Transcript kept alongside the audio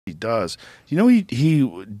he does. You know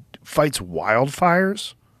he fights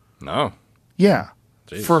wildfires? No. Yeah.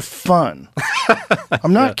 Jeez. For fun.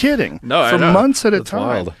 I'm not kidding. No, for I know. months at a That's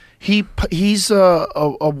time. wild. He's a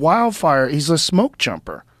wildfire. He's a smoke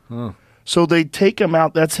jumper. Oh. So they take him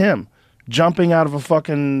out. That's him jumping out of a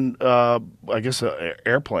fucking I guess a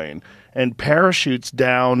airplane and parachutes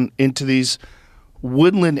down into these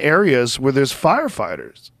woodland areas where there's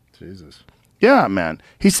firefighters. Jesus. Yeah, man.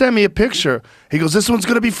 He sent me a picture. He goes, "This one's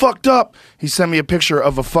gonna be fucked up." He sent me a picture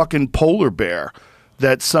of a fucking polar bear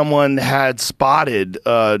that someone had spotted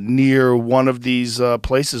near one of these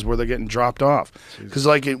places where they're getting dropped off. Because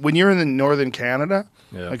like when you're in the northern Canada,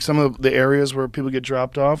 like some of the areas where people get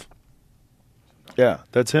dropped off, yeah,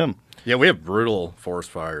 that's him. Yeah, we have brutal forest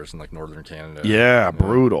fires in like northern Canada. Yeah,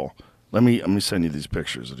 brutal. Let me send you these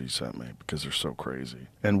pictures that he sent me because they're so crazy.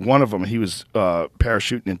 And one of them, he was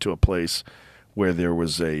parachuting into a place where there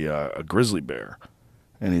was a grizzly bear.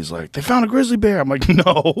 And he's like, "They found a grizzly bear." I'm like,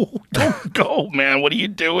 "No, don't go, man. What are you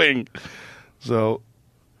doing?" So,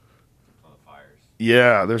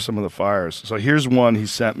 yeah, there's some of the fires. So here's one he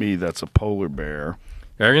sent me that's a polar bear.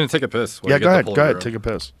 Yeah, you're going to take a piss. Yeah, go ahead. Go ahead. Take a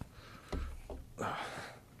piss.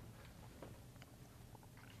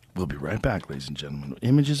 We'll be right back, ladies and gentlemen.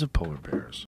 Images of polar bears.